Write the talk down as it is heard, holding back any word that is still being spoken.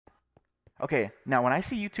Okay, now when I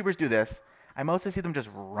see YouTubers do this, I mostly see them just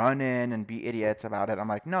run in and be idiots about it. I'm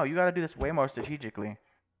like, no, you gotta do this way more strategically.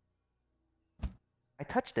 I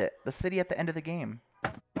touched it. The city at the end of the game.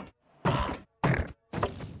 Oh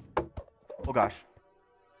gosh.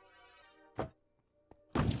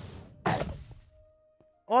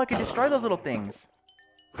 Oh, I can destroy those little things.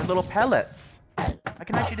 The little pellets. I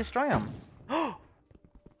can actually destroy them.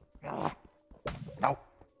 No.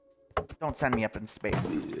 Don't send me up in space.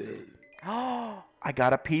 Oh, I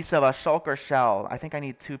got a piece of a shulker shell. I think I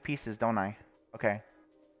need 2 pieces, don't I? Okay.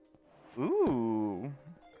 Ooh.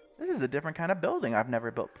 This is a different kind of building I've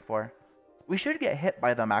never built before. We should get hit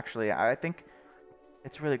by them, actually. I think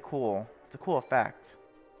it's really cool. It's a cool effect.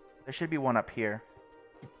 There should be one up here.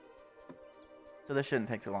 So this shouldn't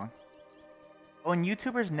take too long. Oh, and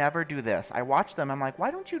YouTubers never do this. I watch them. I'm like,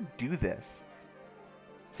 why don't you do this?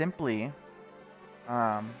 Simply,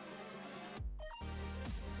 hold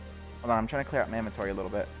on, I'm trying to clear out my inventory a little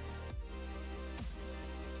bit.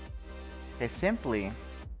 Okay, simply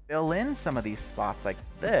fill in some of these spots like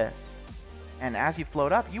this. And as you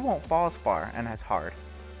float up, you won't fall as far and as hard.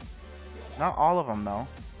 Not all of them, though.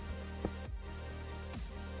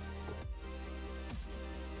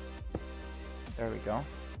 There we go.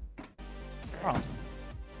 Oh.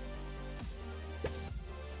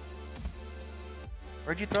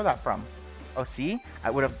 Where'd you throw that from? Oh, see? I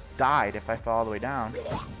would have died if I fell all the way down.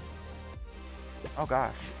 Oh,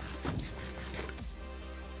 gosh.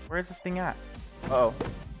 Where is this thing at? Uh-oh.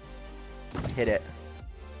 Hit it.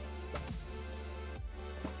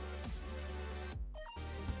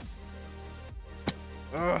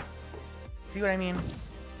 Ugh. See what I mean?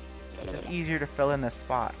 It's easier to fill in this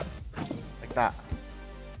spot. Like that.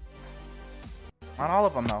 Not all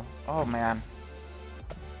of them, though. Oh, man.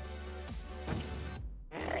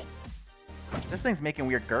 This thing's making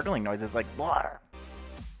weird gurgling noises, like water.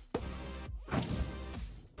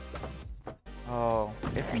 Oh,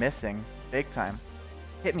 it's missing. Big time.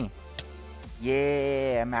 Hit me.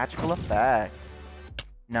 Yeah, magical effect.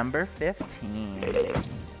 Number 15.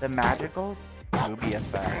 The magical ruby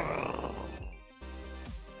effect.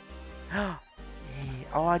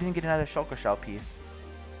 Oh, I didn't get another shulker shell piece.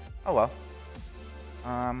 Oh well.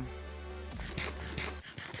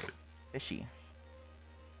 Fishy.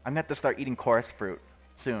 I'm gonna have to start eating chorus fruit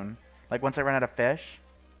soon. Like once I run out of fish,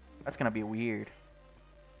 that's gonna be weird.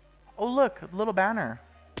 Oh look, a little banner.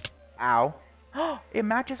 Ow. It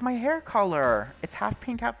matches my hair color. It's half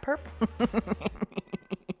pink, half purple.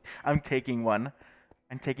 I'm taking one.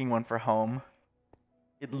 I'm taking one for home.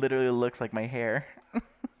 It literally looks like my hair.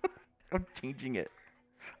 I'm changing it.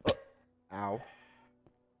 Oh. Ow.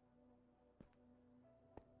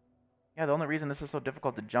 Yeah, the only reason this is so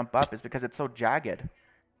difficult to jump up is because it's so jagged.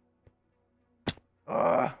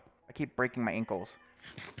 Ugh. I keep breaking my ankles.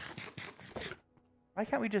 Why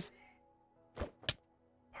can't we just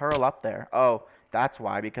pearl up there? Oh, that's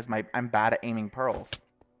why, because I'm bad at aiming pearls.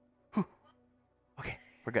 Whew. Okay,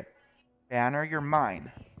 we're good. Banner, you're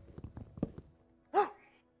mine.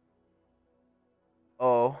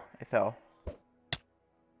 Oh, it fell.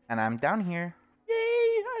 And I'm down here. Yay,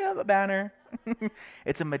 I have a banner.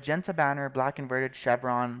 It's a magenta banner, black inverted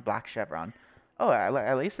chevron, black chevron. Oh,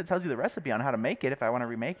 at least it tells you the recipe on how to make it if I want to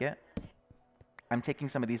remake it. I'm taking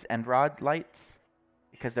some of these end rod lights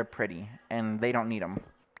because they're pretty and they don't need them.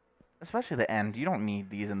 Especially the end. You don't need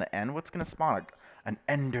these in the end. What's going to spawn? An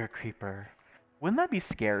ender creeper. Wouldn't that be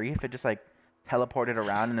scary if it just like teleported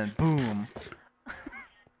around and then boom?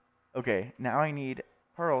 Okay, now I need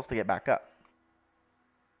pearls to get back up.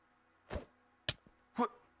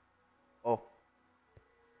 Oh.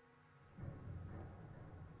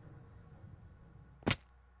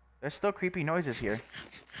 There's still creepy noises here. Let's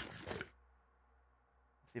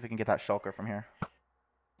see if we can get that shulker from here.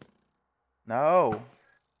 No.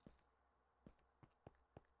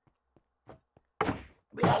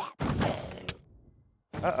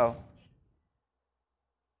 Uh-oh.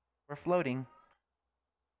 We're floating.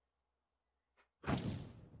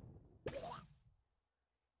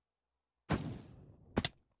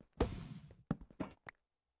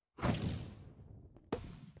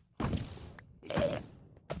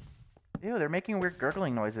 Ew, they're making weird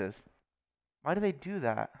gurgling noises. Why do they do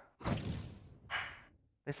that?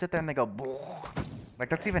 They sit there and they go, bleh. Like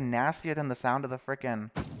that's even nastier than the sound of the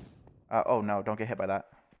frickin'... oh no, don't get hit by that.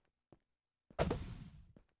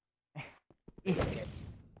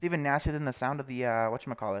 It's even nastier than the sound of the,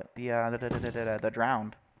 whatchamacallit? The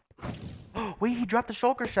drowned. Wait, he dropped the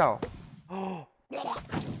shulker shell! Oh!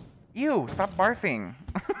 Ew, stop barfing!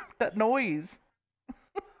 That noise!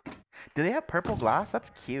 Do they have purple glass?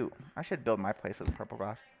 That's cute. I should build my place with purple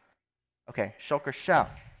glass. Okay, shulker shell.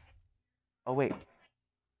 Oh wait.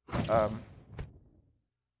 Um,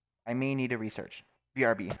 I may need to research.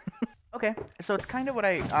 BRB. Okay, so it's kind of what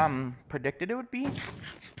I predicted it would be,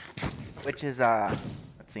 which is let's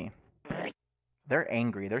see. They're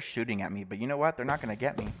angry. They're shooting at me, but you know what? They're not gonna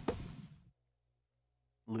get me.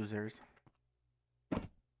 Losers.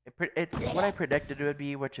 It's what I predicted it would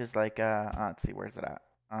be, which is like let's see, where's it at?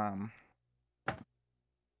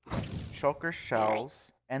 Shulker shells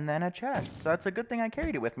and then a chest. So that's a good thing I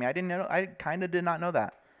carried it with me. I didn't know. I kind of did not know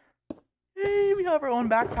that. Hey, we have our own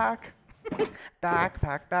backpack.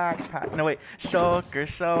 Backpack. No wait,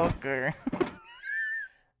 shulker.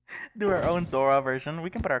 Do our own Dora version. We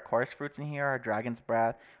can put our coarse fruits in here, our dragon's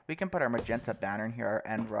breath. We can put our magenta banner in here, our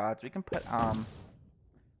end rods. We can put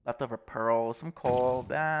leftover pearls, some coal.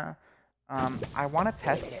 I want to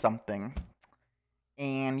test something,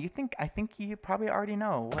 and I think you probably already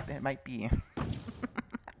know what it might be.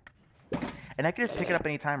 And I can just pick it up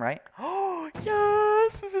anytime, right? Oh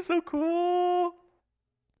yes, this is so cool.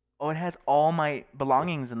 Oh, it has all my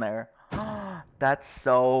belongings in there. That's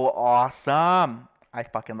so awesome. I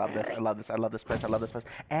fucking love this. I love this. I love this place. I love this place.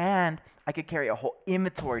 And I could carry a whole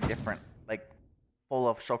inventory different, like, full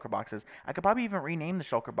of shulker boxes. I could probably even rename the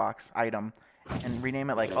shulker box item and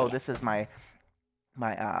rename it like, oh, this is my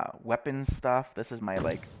weapons stuff. This is my,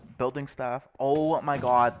 like, building stuff. Oh my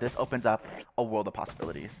god, this opens up a world of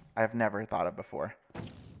possibilities I've never thought of before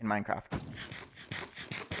in Minecraft.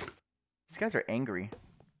 These guys are angry.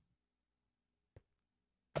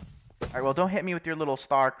 Alright, well, don't hit me with your little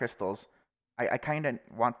star crystals. I kind of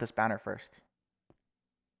want this banner first.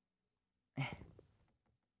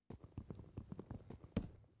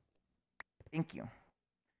 Thank you.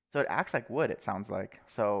 So it acts like wood, it sounds like.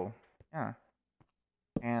 So, yeah.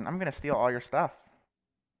 And I'm gonna steal all your stuff.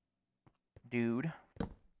 Dude.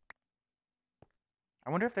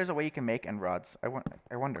 I wonder if there's a way you can make end rods. I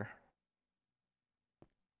wonder.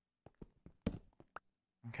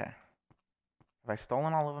 Okay. Have I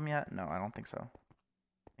stolen all of them yet? No, I don't think so.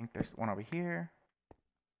 I think there's one over here.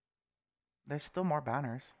 There's still more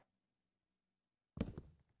banners.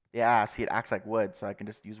 Yeah, see, it acts like wood, so I can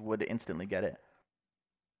just use wood to instantly get it.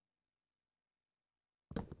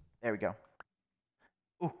 There we go.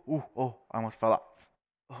 Oh, I almost fell off.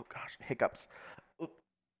 Oh gosh, hiccups. Ooh.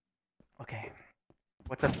 Okay.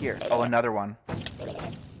 What's up here? Oh, another one.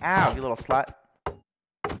 Ow, you little slut.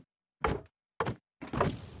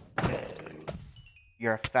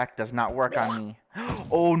 Your effect does not work on me.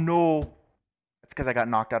 Oh no! It's because I got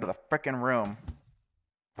knocked out of the frickin' room.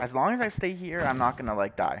 As long as I stay here, I'm not gonna,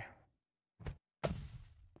 like, die.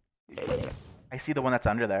 I see the one that's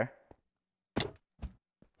under there.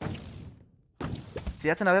 See,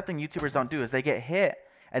 that's another thing YouTubers don't do, is they get hit,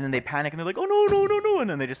 and then they panic, and they're like, oh no, and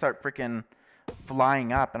then they just start frickin'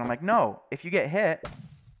 flying up. And I'm like, no, if you get hit,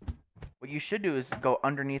 what you should do is go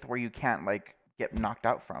underneath where you can't, like, get knocked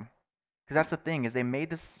out from. Because that's the thing, is they made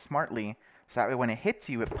this smartly, so that way when it hits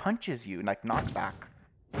you, it punches you, like knockback.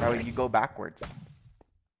 That way you go backwards.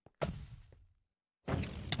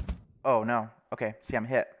 Oh, no. Okay, see, I'm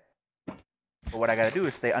hit. But what I gotta do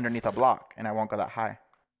is stay underneath a block, and I won't go that high.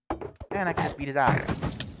 And I can just beat his ass.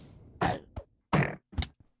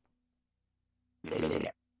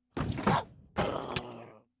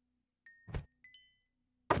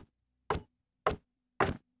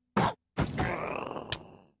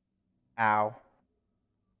 Ow.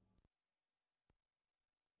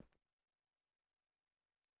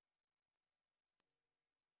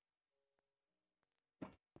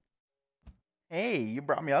 Hey, you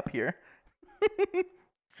brought me up here.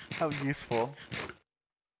 How useful.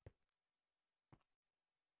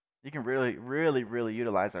 You can really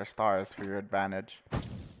utilize our stars for your advantage.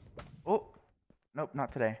 Oh, nope,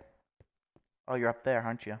 not today. Oh, you're up there,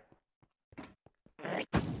 aren't you?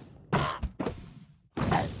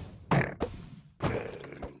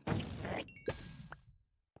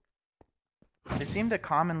 They seem to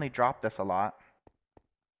commonly drop this a lot.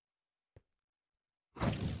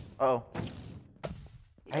 Oh.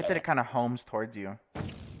 I hate that it kind of homes towards you.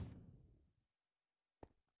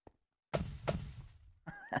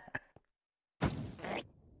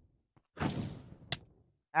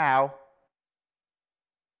 Ow.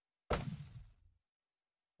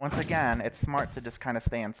 Once again, it's smart to just kind of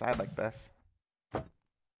stay inside like this.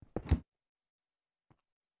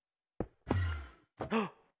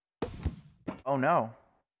 Oh no.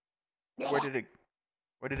 Where did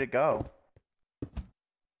it go?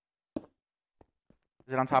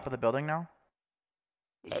 Is it on top of the building now?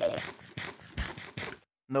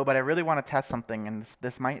 No, but I really want to test something, and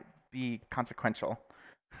this might be consequential.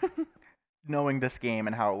 Knowing this game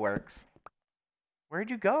and how it works. Where'd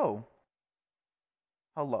you go?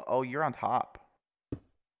 Hello. Oh, you're on top.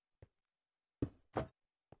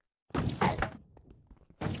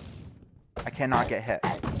 I cannot get hit.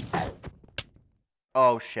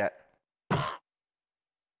 Oh, shit.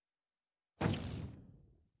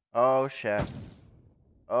 Oh, shit.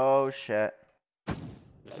 Oh, shit.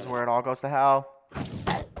 This is where it all goes to hell.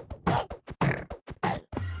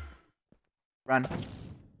 Run.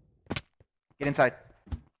 Get inside.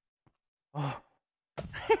 Oh.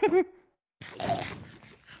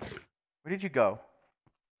 Where did you go?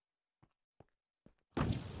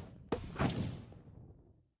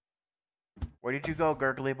 Where did you go,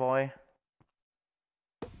 gurgly boy?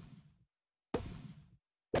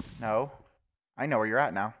 No. I know where you're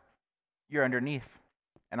at now. You're underneath.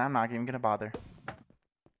 And I'm not even gonna bother.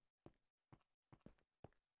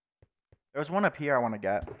 There's one up here I want to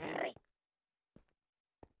get.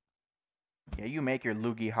 Yeah, you make your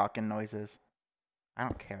loogie hawking noises. I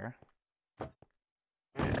don't care.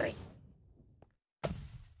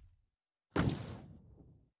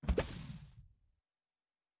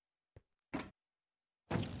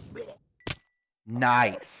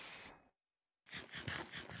 Nice.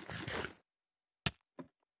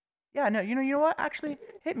 Yeah, no, you know what? Actually,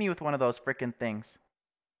 hit me with one of those frickin' things.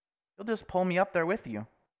 You'll just pull me up there with you.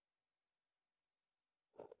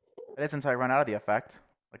 That is until I run out of the effect.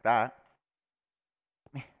 Like that.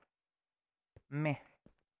 Meh. Meh.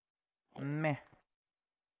 Meh.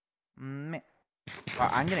 Meh. Wow,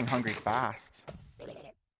 I'm getting hungry fast.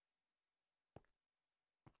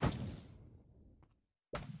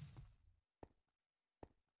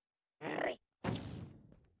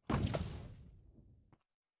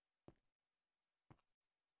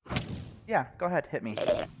 Yeah, go ahead, hit me.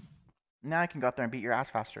 Now I can go up there and beat your ass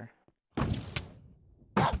faster.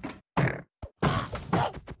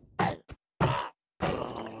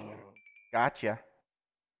 Gotcha.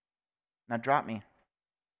 Now drop me.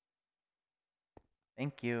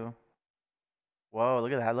 Thank you. Whoa,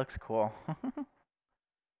 look at that. That looks cool.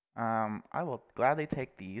 I will gladly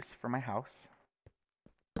take these for my house.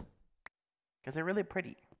 Because they're really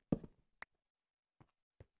pretty.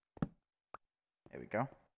 There we go.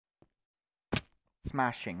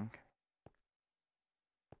 Smashing.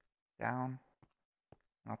 Down.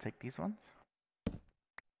 I'll take these ones.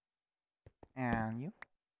 And you.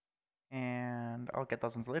 And I'll get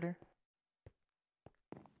those ones later.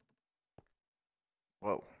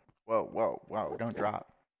 Whoa. Whoa, whoa, whoa. Don't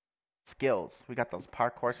drop. Skills. We got those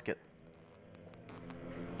parkour skills.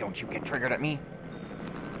 Don't you get triggered at me.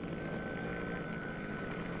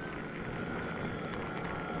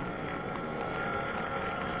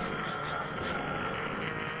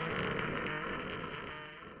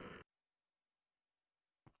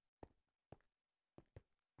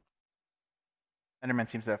 Enderman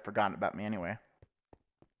seems to have forgotten about me anyway.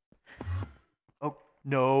 Oh,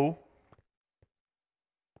 no.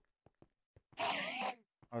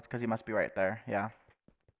 Oh, it's because he must be right there. Yeah.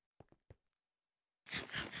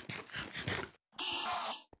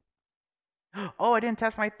 Oh, I didn't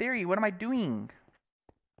test my theory. What am I doing?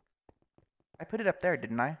 I put it up there,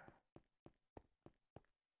 didn't I?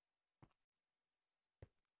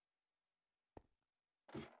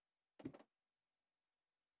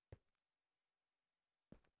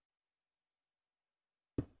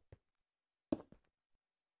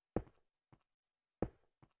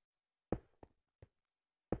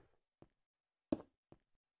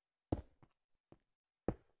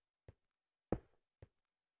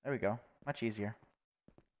 There we go. Much easier.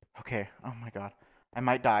 Okay. Oh my god. I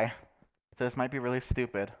might die. So this might be really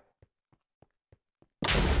stupid.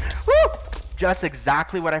 Woo! Just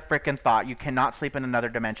exactly what I freaking thought. You cannot sleep in another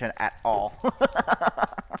dimension at all.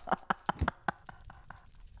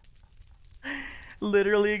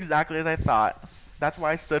 Literally exactly as I thought. That's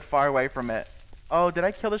why I stood far away from it. Oh, did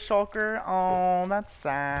I kill the shulker? Oh, that's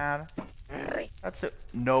sad. That's it.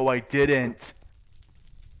 No, I didn't.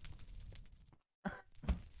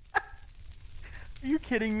 Are you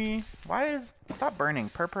kidding me? Why is... Stop burning.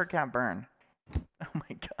 Purr can't burn. Oh my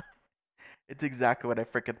god. It's exactly what I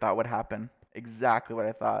freaking thought would happen. Exactly what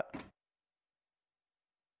I thought.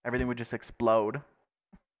 Everything would just explode.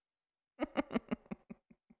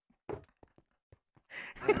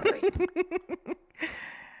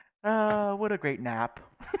 What a great nap.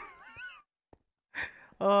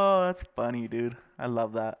 Oh, that's funny, dude. I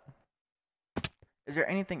love that. Is there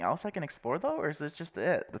anything else I can explore, though? Or is this just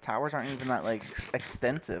it? The towers aren't even that, like,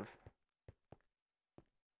 extensive.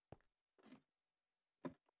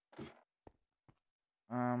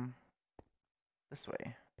 This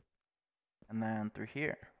way. And then through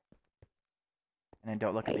here. And then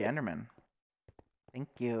don't look at the Enderman. Thank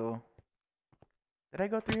you. Did I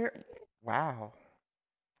go through here? Wow.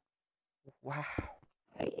 Wow.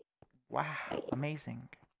 Wow. Amazing.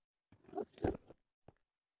 There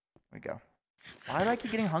we go. Why do I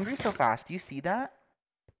keep getting hungry so fast? Do you see that?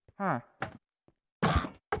 Huh.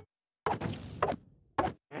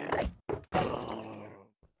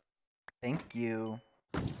 Thank you.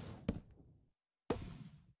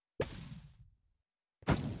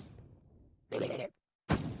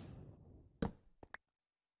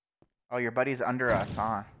 Oh, your buddy's under us,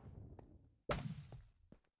 huh?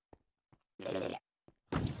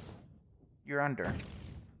 You're under.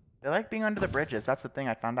 They like being under the bridges. That's the thing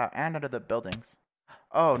I found out. And under the buildings.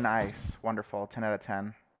 Oh, nice. Wonderful. 10 out of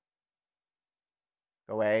 10.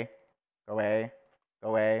 Go away. Go away. Go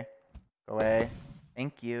away. Go away.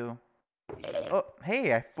 Thank you. Oh,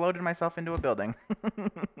 hey, I floated myself into a building.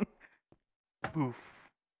 Oof.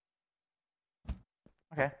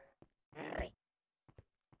 Okay.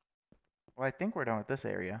 Well, I think we're done with this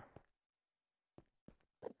area.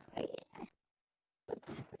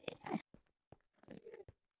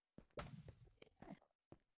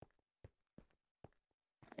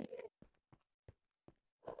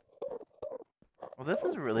 Well, this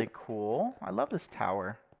is really cool. I love this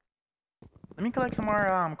tower. Let me collect some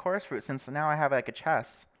more chorus fruit since now I have like a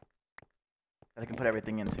chest that I can put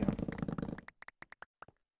everything into.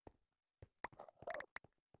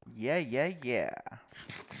 Yeah, yeah, yeah.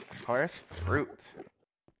 Chorus fruit.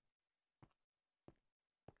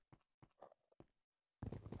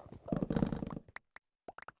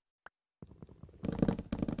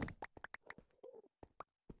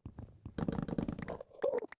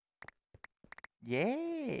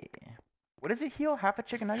 Yay. What does it heal? Half a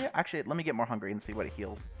chicken nugget? Actually, let me get more hungry and see what it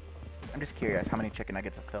heals. I'm just curious how many chicken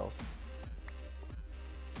nuggets it fills.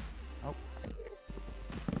 Oh.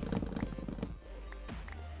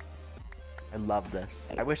 I love this.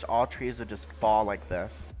 I wish all trees would just fall like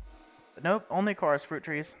this. But nope, only chorus fruit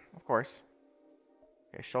trees, of course.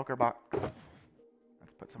 Okay, shulker box.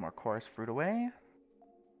 Let's put some more chorus fruit away.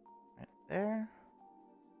 Right there.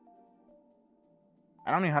 I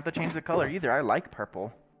don't even have to change the color either. I like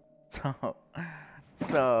purple. So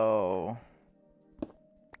let's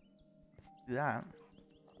do that.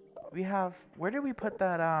 We have, where did we put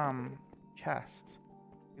that chest?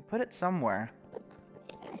 We put it somewhere.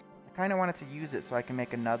 I kind of wanted to use it so I can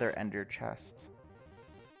make another ender chest.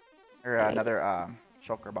 Or another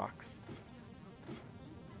shulker box.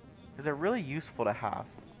 Because they're really useful to have.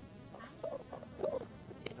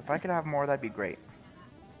 If I could have more, that'd be great.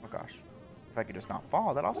 Oh gosh. If I could just not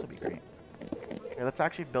fall, that'd also be great. Okay, let's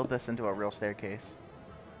actually build this into a real staircase.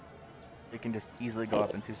 We can just easily go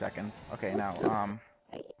up in 2 seconds. Okay, now,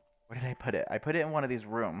 where did I put it? I put it in one of these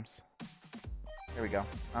rooms. There we go.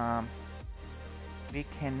 We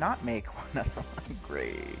cannot make one of them.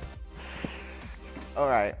 Great.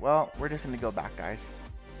 Alright, well, we're just gonna go back, guys.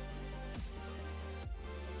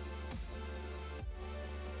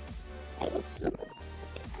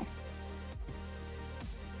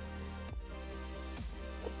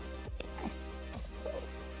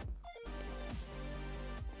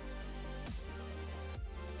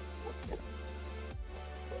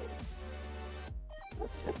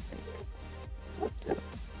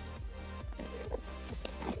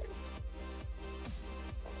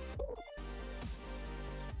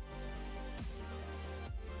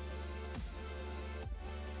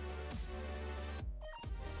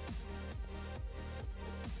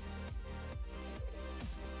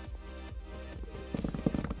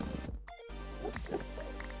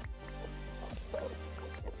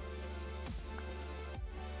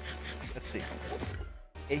 Let's see.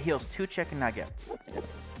 It heals 2 chicken nuggets.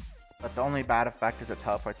 But the only bad effect is it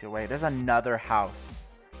teleports you away. There's another house.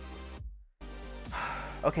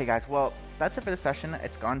 Okay, guys. Well, that's it for this session.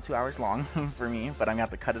 It's gone 2 hours long for me, but I'm going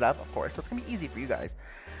to have to cut it up, of course. So it's going to be easy for you guys.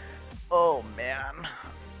 Oh, man.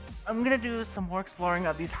 I'm going to do some more exploring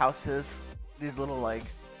of these houses. These little, like,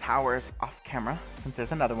 towers off camera, since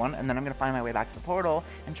there's another one. And then I'm going to find my way back to the portal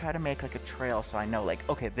and try to make, like, a trail so I know, like,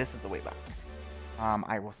 okay, this is the way back.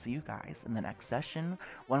 I will see you guys in the next session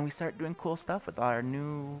when we start doing cool stuff with our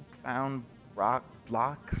new found rock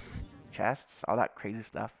blocks, chests, all that crazy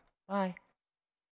stuff. Bye.